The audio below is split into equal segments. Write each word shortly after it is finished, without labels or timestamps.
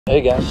Hey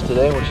guys,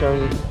 today we're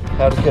showing you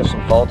how to catch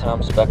some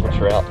fall-time speckled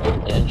trout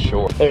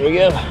inshore. There we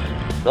go.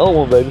 Another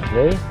one, baby.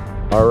 They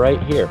are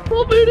right here.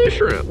 Little bitty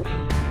shrimp.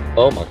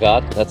 Oh my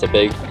God, that's a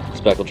big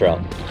speckled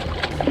trout.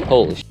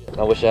 Holy shit,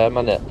 I wish I had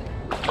my net.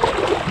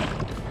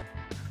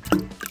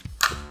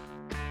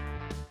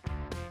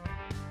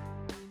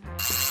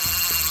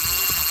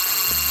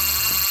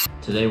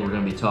 Today we're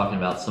going to be talking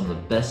about some of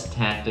the best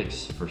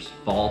tactics for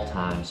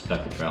fall-time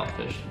speckled trout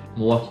fishing.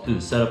 We'll walk you through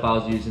the setup I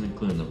was using,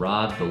 including the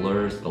rod, the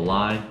lures, the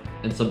line,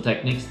 and some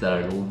techniques that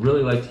I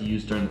really like to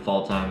use during the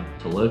fall time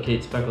to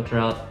locate speckled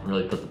trout and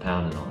really put the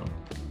pounding on them.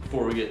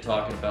 Before we get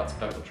talking about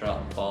speckled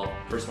trout in the fall,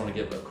 first I want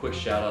to give a quick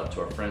shout out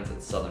to our friends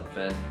at Southern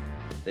Fin.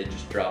 They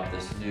just dropped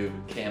this new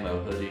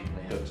CAMO hoodie and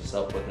they hooked us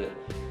up with it.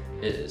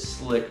 It is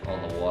slick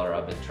on the water.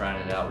 I've been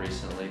trying it out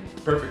recently.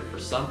 Perfect for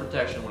sun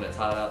protection when it's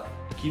hot out.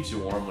 It keeps you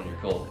warm when you're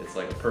cold. It's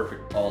like a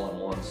perfect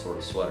all-in-one sort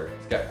of sweater.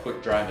 It's got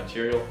quick dry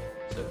material,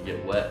 so if you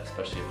get wet,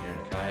 especially if you're in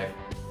a kayak,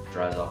 it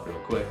dries off real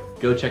quick.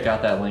 Go check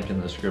out that link in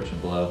the description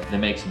below. They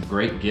make some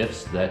great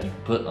gifts that you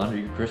can put under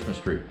your Christmas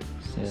tree.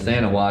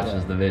 Santa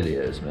watches the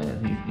videos,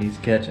 man. He's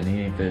catching,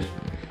 he ain't fishing.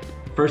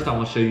 First, I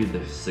want to show you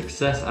the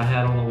success I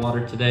had on the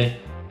water today.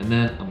 And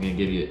then I'm gonna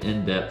give you an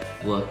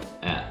in-depth look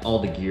at all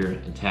the gear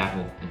and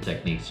tackle and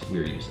techniques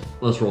we're using.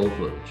 Let's roll the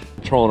footage.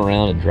 Trolling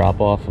around and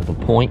drop off of a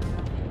point.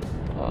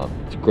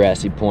 It's a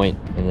grassy point,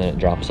 and then it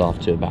drops off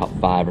to about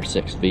 5 or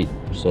 6 feet.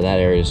 So that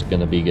area is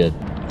gonna be good.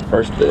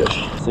 First fish,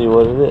 see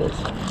what it is.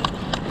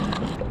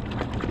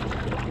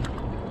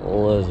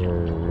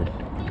 Lizard.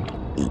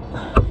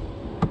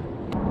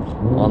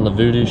 On the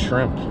voodoo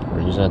shrimp.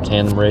 We're using a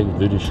tandem rig,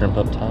 voodoo shrimp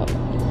up top.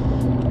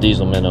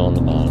 Diesel minnow on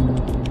the bottom.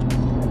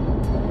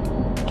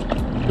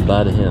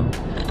 Goodbye to him.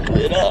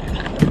 Get up.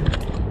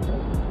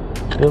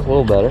 It was a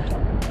little better.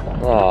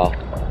 Ah,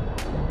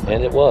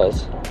 and it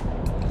was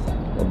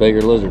a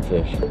bigger lizard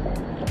fish.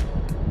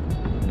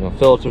 I'm gonna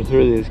filter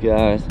through these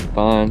guys and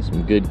find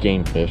some good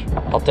game fish.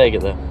 I'll take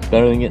it though.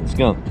 Better than getting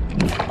skunked.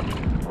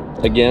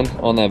 Again,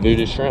 on that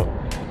voodoo shrimp.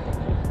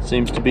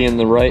 Seems to be in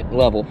the right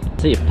level.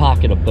 See a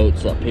pocket of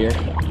boats up here.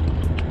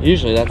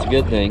 Usually that's a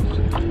good thing.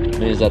 It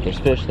means that there's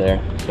fish there.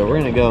 So we're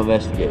gonna go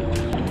investigate.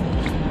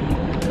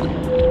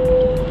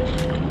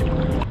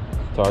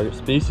 Target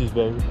species,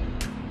 baby.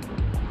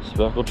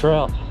 Speckled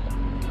trout.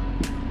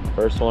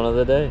 First one of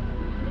the day.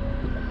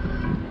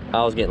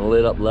 I was getting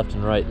lit up left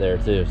and right there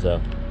too, so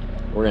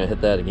we're gonna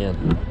hit that again.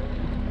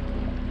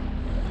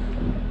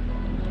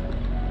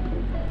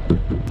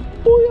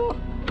 Oh yeah.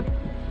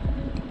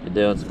 We're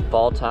doing some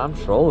fall time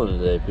trolling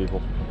today,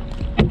 people.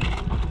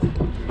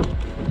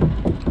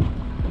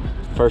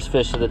 First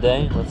fish of the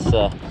day. Let's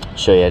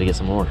show you how to get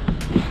some more.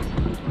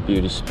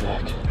 Beauty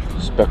speck.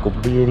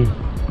 Speckled beauty.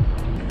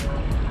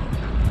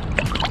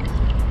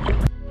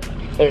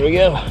 There we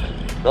go.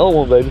 Another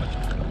one, baby.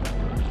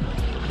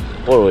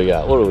 What do we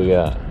got? What do we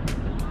got?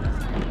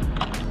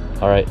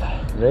 All right,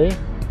 they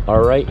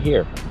are right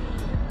here.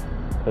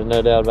 There's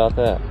no doubt about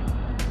that.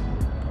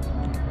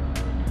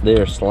 They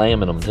are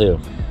slamming them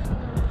too.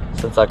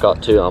 Since I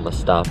caught two, I'm gonna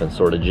stop and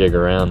sort of jig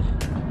around.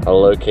 I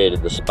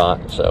located the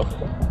spot, so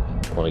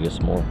I want to get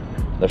some more.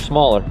 They're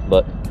smaller,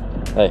 but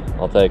hey,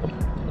 I'll take them.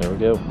 There we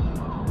go.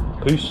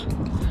 Peace.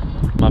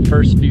 My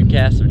first few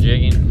casts of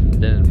jigging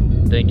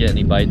didn't get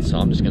any bites, so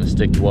I'm just gonna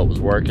stick to what was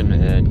working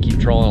and keep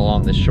trolling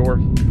along this shore.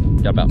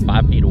 Got about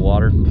 5 feet of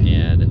water,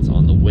 and it's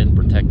on the wind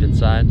protected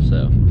side,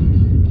 so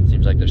it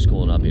seems like they're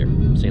schooling up here.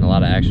 I'm seeing a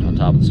lot of action on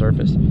top of the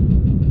surface,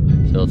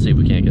 so let's see if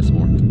we can't get some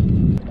more.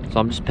 So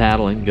I'm just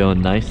paddling,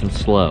 going nice and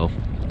slow.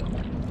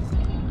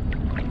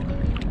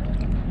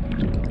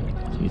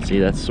 So you can see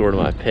that's sort of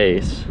my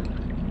pace.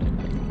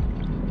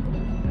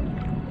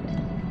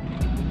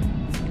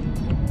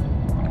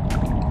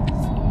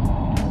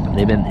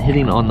 They've been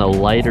hitting on the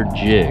lighter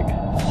jig,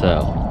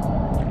 so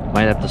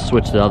might have to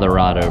switch the other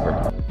rod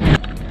over.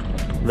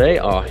 They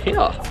are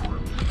here.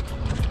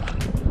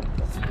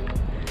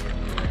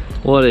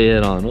 What he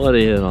hit on? What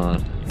he hit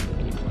on?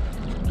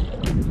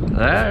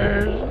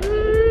 There's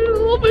a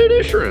little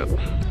voodoo shrimp.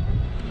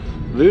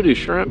 Voodoo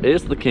shrimp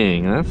is the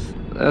king.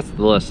 That's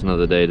the lesson of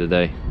the day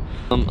today.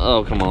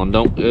 Oh come on!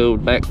 Don't go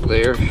back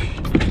there.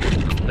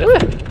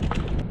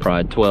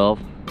 Pride 12.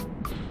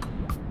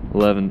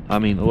 11,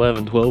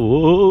 12,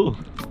 whoa,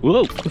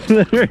 whoa,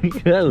 there he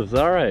goes,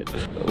 all right.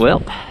 Well,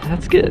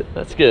 that's good,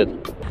 that's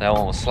good. That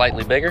one was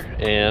slightly bigger,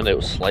 and it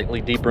was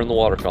slightly deeper in the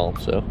water column,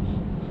 so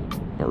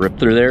I'll rip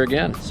through there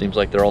again. Seems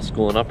like they're all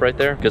schooling up right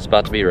there. Good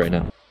spot to be right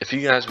now. If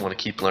you guys want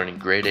to keep learning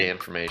grade A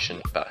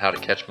information about how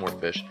to catch more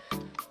fish,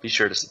 be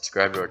sure to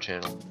subscribe to our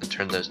channel and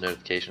turn those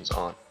notifications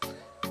on.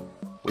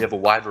 We have a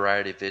wide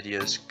variety of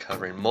videos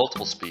covering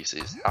multiple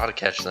species, how to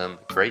catch them,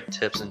 great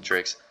tips and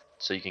tricks,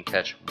 so you can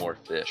catch more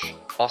fish.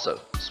 Also,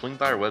 swing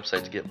by our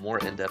website to get more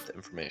in-depth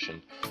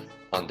information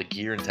on the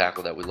gear and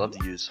tackle that we love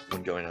to use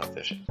when going out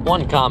fishing.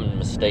 One common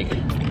mistake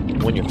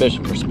when you're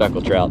fishing for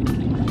speckled trout,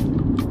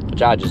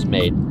 which I just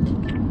made,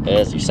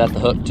 is you set the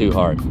hook too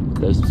hard.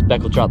 Those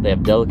speckled trout, they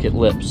have delicate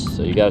lips,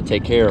 so you gotta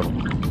take care of them.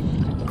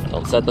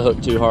 Don't set the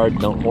hook too hard,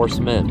 don't horse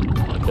them in,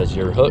 because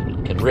your hook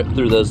can rip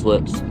through those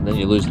lips, and then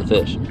you lose the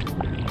fish.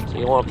 So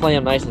you want to play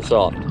them nice and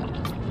soft,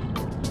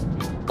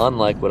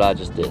 unlike what I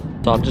just did.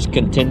 So I'm just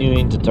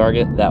continuing to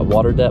target that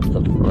water depth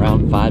of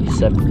around 5 to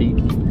 7 feet.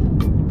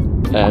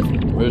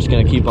 And we're just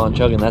gonna keep on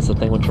chugging. That's the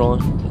thing with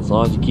trolling. As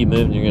long as you keep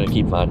moving, you're gonna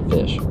keep finding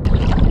fish.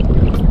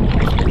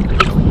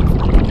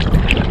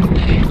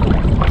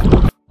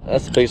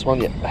 That's the biggest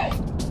one yet. I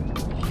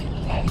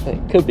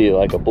think it could be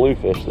like a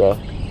bluefish though,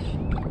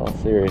 in all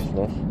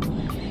seriousness.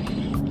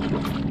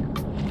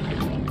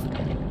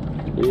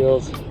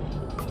 Feels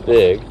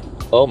big.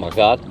 Oh my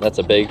God, that's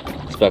a big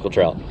speckled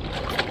trout.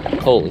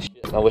 Holy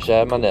shit, I wish I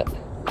had my net.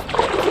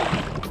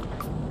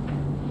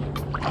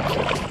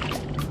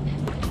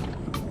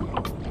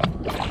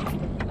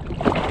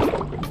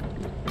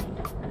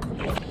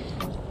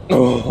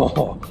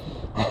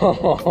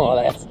 Oh,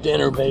 that's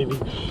dinner, baby.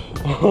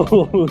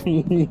 Oh,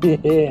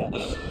 yeah.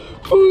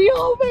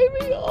 Booyah,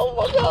 baby. Oh,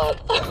 my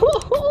God.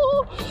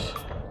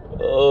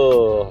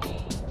 Oh.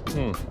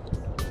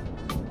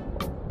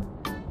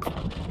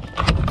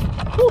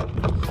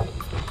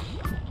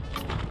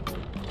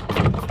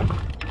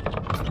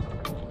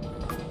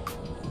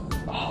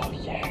 Oh,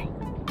 yeah.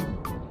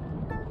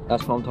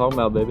 That's what I'm talking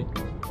about, baby.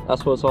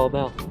 That's what it's all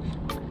about.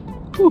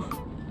 Whew.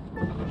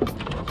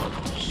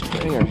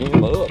 Stringer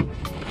him up.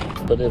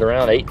 Put it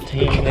around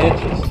 18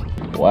 inches.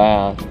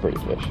 Wow, that's a pretty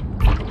fish.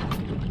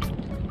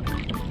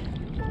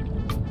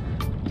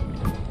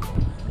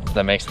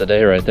 That makes the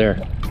day right there.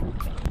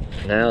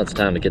 Now it's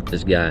time to get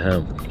this guy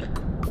home.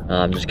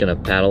 I'm just gonna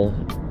paddle,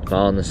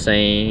 following the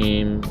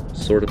same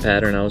sort of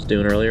pattern I was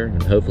doing earlier,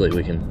 and hopefully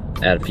we can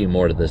add a few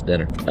more to this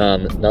dinner.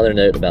 Another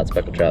note about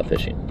speckled trout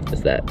fishing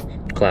is that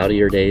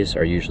cloudier days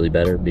are usually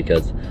better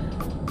because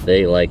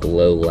they like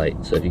low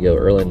light. So if you go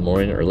early in the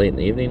morning or late in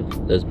the evening,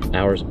 those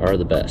hours are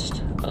the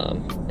best.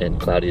 And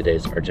cloudy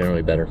days are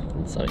generally better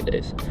than sunny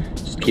days.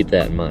 Just keep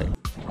that in mind.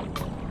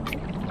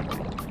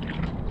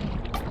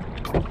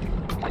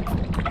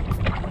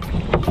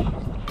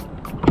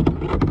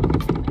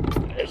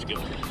 There's a good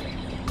one.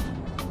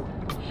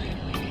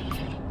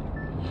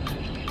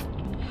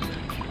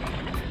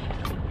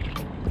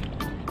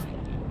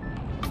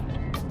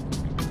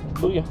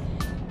 Booyah.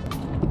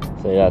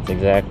 See, that's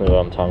exactly what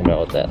I'm talking about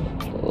with that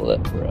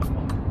lip rip.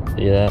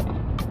 See that?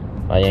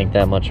 If I yanked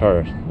that much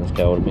harder, this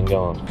guy would have been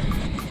gone.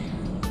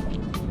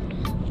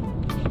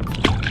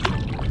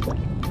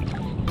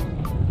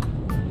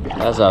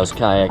 As I was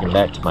kayaking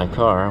back to my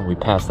car, we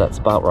passed that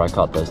spot where I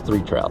caught those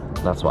 3 trout.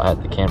 That's why I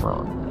had the camera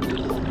on.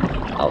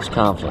 I was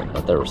confident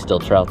that there were still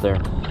trout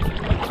there,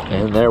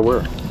 and there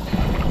were.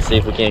 Let's see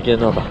if we can't get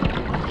another.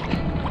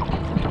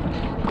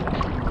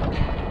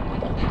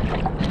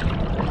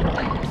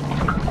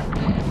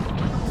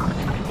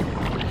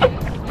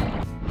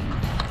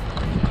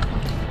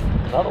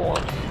 Another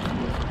one.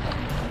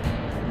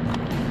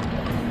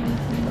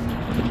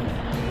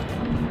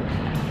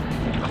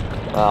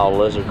 Oh,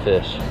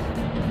 lizardfish.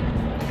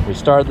 We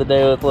started the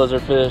day with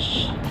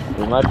lizardfish.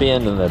 We might be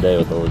ending the day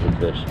with the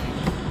lizardfish.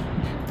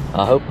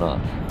 I hope not.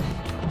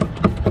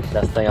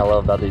 That's the thing I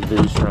love about these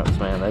voodoo shrimps,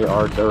 man. They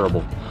are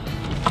durable.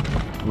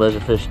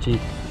 Lizardfish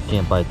teeth,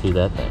 can't bite through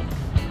that thing.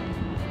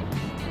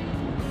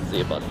 See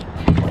you, buddy.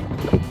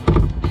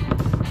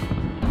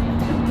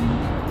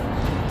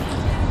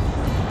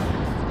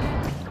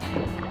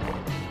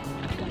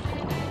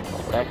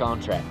 Back on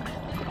track.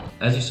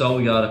 As you saw,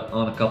 we got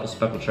on a couple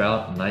speckled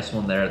trout, a nice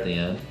one there at the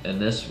end,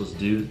 and this was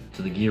due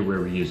to the gear we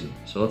were using.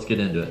 So let's get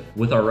into it.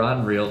 With our rod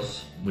and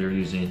reels, we were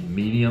using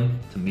medium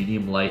to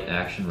medium light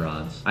action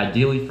rods.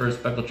 Ideally for a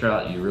speckled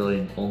trout, you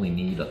really only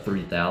need a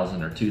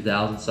 3,000 or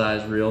 2,000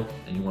 size reel,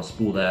 and you want to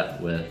spool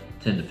that with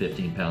 10 to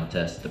 15 pound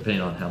test,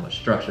 depending on how much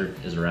structure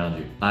is around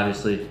you.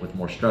 Obviously, with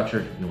more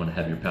structure, you want a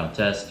heavier pound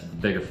test.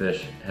 With bigger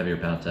fish, heavier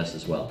pound test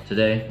as well.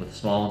 Today, with the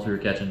small ones we were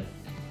catching,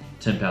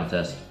 10 pound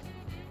test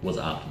was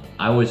optimal.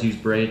 I always use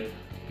braid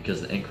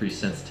because of the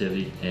increased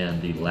sensitivity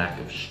and the lack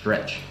of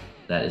stretch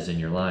that is in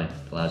your line.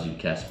 It allows you to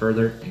cast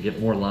further and get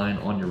more line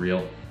on your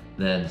reel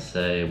than,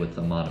 say, with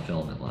a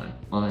monofilament line.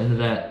 On the end of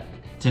that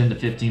 10 to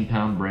 15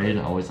 pound braid,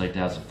 I always like to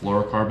have some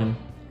fluorocarbon,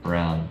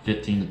 around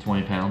 15 to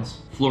 20 pounds.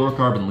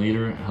 Fluorocarbon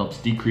leader helps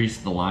decrease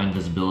the line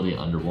visibility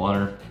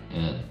underwater,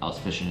 and I was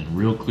fishing in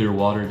real clear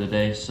water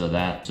today, so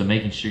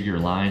making sure your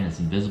line is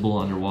invisible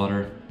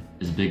underwater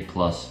is a big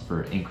plus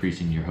for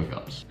increasing your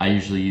hookups. I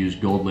usually use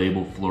gold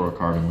label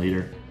fluorocarbon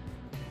leader,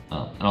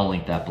 and I'll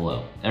link that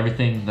below.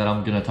 Everything that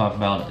I'm gonna talk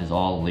about is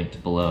all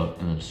linked below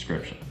in the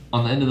description.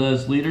 On the end of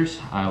those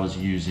leaders, I was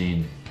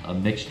using a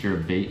mixture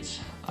of baits.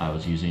 I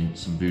was using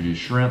some voodoo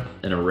shrimp,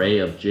 an array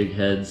of jig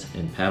heads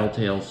and paddle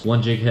tails,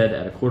 one jig head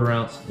at 1/4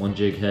 ounce, one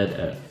jig head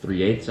at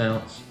 3/8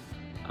 ounce.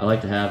 I like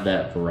to have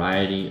that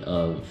variety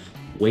of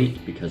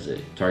weight because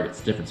it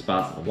targets different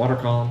spots in the water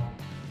column.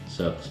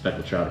 So if the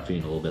speckled trout are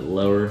feeding a little bit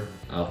lower,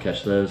 I'll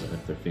catch those, and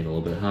if they're feeding a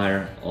little bit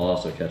higher, I'll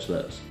also catch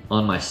those.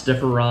 On my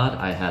stiffer rod,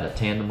 I had a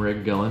tandem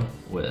rig going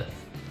with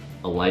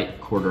a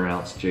light 1/4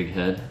 ounce jig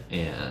head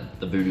and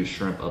the voodoo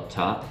shrimp up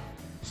top.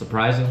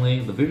 Surprisingly,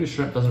 the voodoo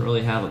shrimp doesn't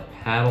really have a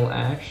paddle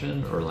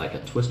action or like a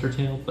twister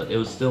tail, but it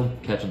was still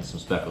catching some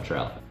speckled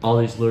trout. All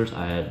these lures,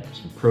 I had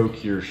some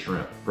Pro-Cure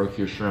shrimp.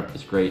 Pro-Cure shrimp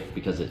is great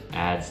because it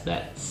adds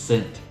that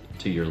scent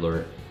to your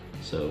lure.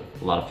 So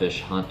a lot of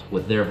fish hunt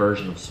with their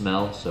version of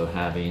smell, so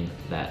having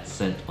that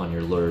scent on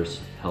your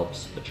lures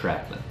helps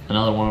attract them.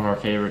 Another one of our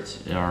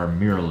favorites are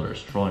mirror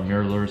lures. Trolling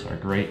mirror lures are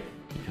great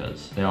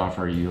because they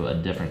offer you a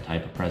different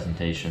type of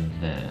presentation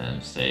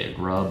than, say, a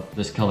grub.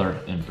 This color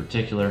in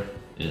particular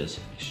is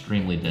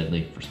extremely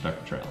deadly for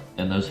speckled trout.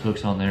 And those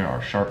hooks on there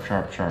are sharp,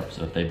 sharp, sharp,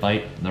 so if they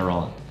bite, they're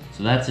on.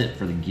 So that's it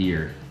for the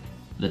gear.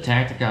 The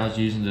tactic I was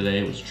using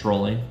today was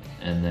trolling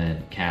and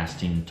then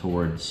casting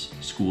towards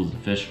schools of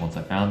fish once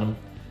I found them.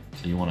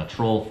 So you want to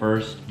troll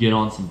first, get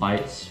on some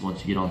bites.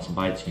 Once you get on some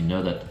bites, you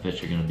know that the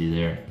fish are going to be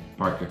there.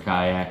 Park your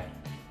kayak,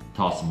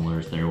 toss some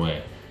lures their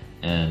way,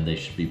 and they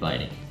should be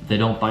biting. If they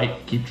don't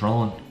bite, keep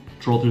trolling.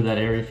 Troll through that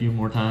area a few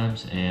more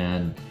times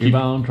and keep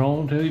on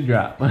trolling till you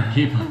drop.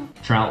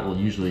 Trout will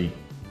usually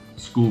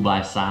school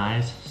by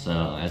size.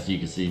 So as you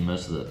can see,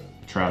 most of the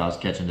trout I was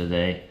catching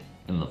today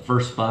in the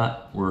first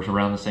spot were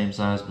around the same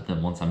size, but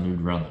then once I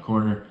moved around the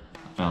corner,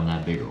 I found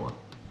that bigger one.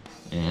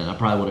 And I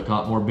probably would have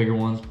caught more bigger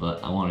ones,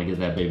 but I wanted to get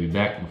that baby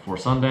back before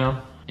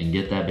sundown and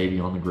get that baby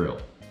on the grill.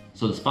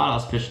 So the spot I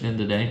was fishing in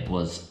today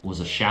was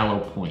a shallow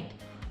point.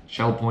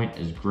 Shallow point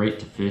is great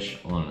to fish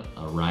on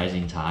a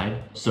rising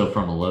tide, so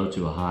from a low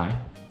to a high.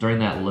 During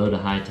that low to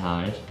high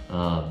tide,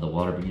 the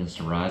water begins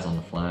to rise on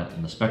the flat,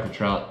 and the speckled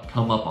trout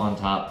come up on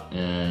top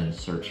and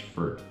search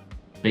for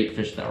bait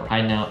fish that were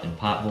hiding out in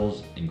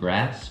potholes and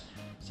grass.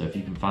 So if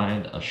you can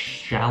find a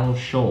shallow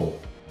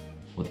shoal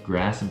with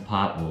grass and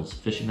potholes,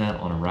 fishing that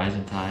on a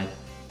rising tide,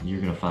 you're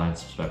gonna find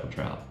some speckled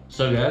trout.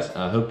 So guys,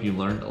 I hope you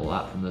learned a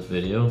lot from this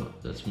video.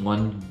 That's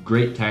one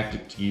great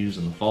tactic to use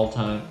in the fall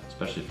time,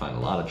 especially to find a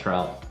lot of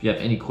trout. If you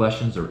have any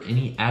questions or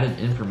any added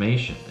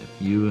information,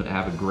 if you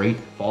have a great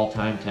fall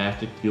time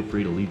tactic, feel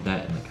free to leave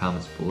that in the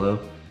comments below.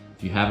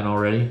 If you haven't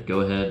already,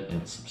 go ahead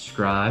and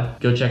subscribe.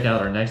 Go check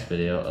out our next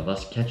video of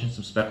us catching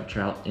some speckled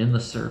trout in the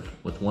surf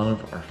with one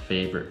of our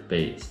favorite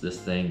baits. This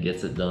thing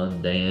gets it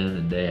done day in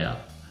and day out.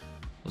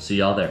 We'll see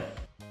y'all there.